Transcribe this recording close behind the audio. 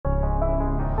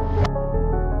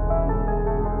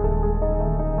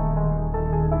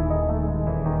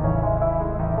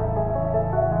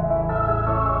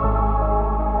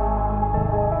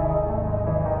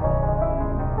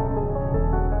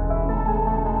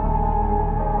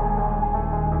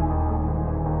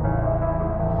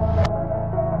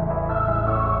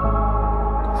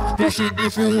That shit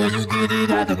different when you get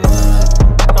it out the mud.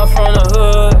 I'm from the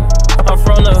hood, I'm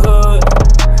from the hood.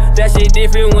 That shit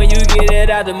different when you get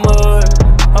it out the mud.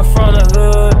 I'm from the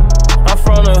hood, I'm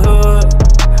from the hood.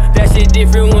 That shit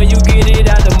different when you get it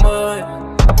out the mud.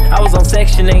 I was on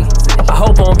Section 8, I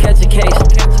hope I don't catch a case.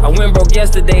 I went broke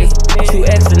yesterday,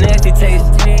 2X a nasty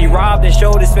taste. He robbed and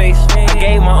showed his face, I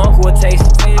gave my uncle a taste.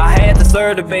 I had to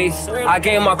serve the base, I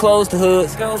gave my clothes to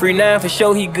hoods. Free 9 for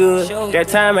sure he good, that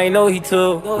time ain't know he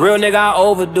took. Real nigga I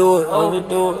overdo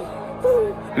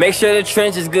it. Make sure the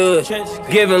trench is good,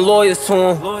 giving lawyers to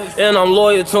him, and I'm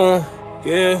loyal to him,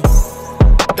 yeah.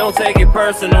 Don't take it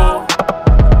personal,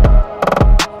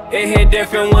 it hit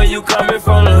different when you coming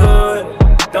from the hood.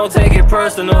 Don't take it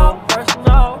personal,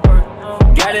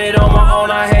 got it on my own,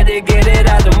 I had to get it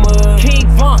out the mud. King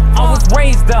Von, I was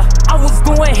raised up, I was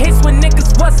doing hits when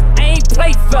niggas was, I ain't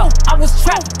play fair. I was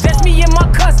trapped, that's me and my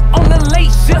cuz on the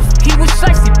late shift. He was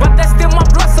shicey, but that's still my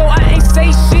blood, so I ain't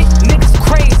say shit. Niggas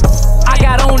crazy, I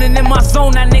got on and in my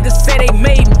zone, now niggas say they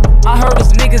made me. I heard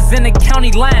us niggas in the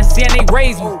county line saying they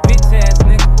raised me. Bitch ass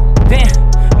nigga,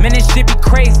 damn, man this shit be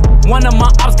crazy. One of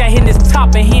my ops got hit in his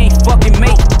top and he ain't fucking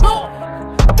make it.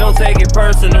 Don't take it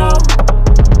personal,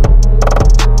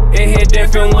 it hit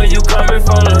different when you coming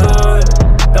from the hood.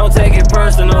 Don't take it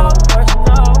personal,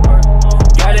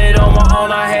 got it on my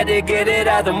own, I had to get it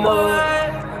out the mud.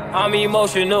 I'm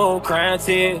emotional, crying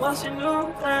tears.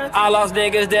 I lost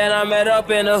niggas that I met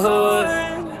up in the hood.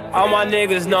 All my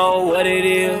niggas know what it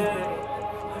is.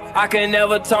 I can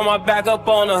never turn my back up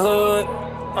on the hood.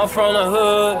 I'm from the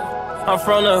hood, I'm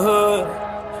from the hood.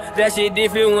 That shit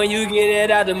different when you get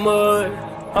it out the mud.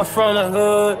 I'm from the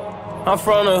hood, I'm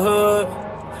from the hood.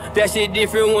 That shit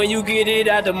different when you get it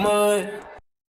out the mud.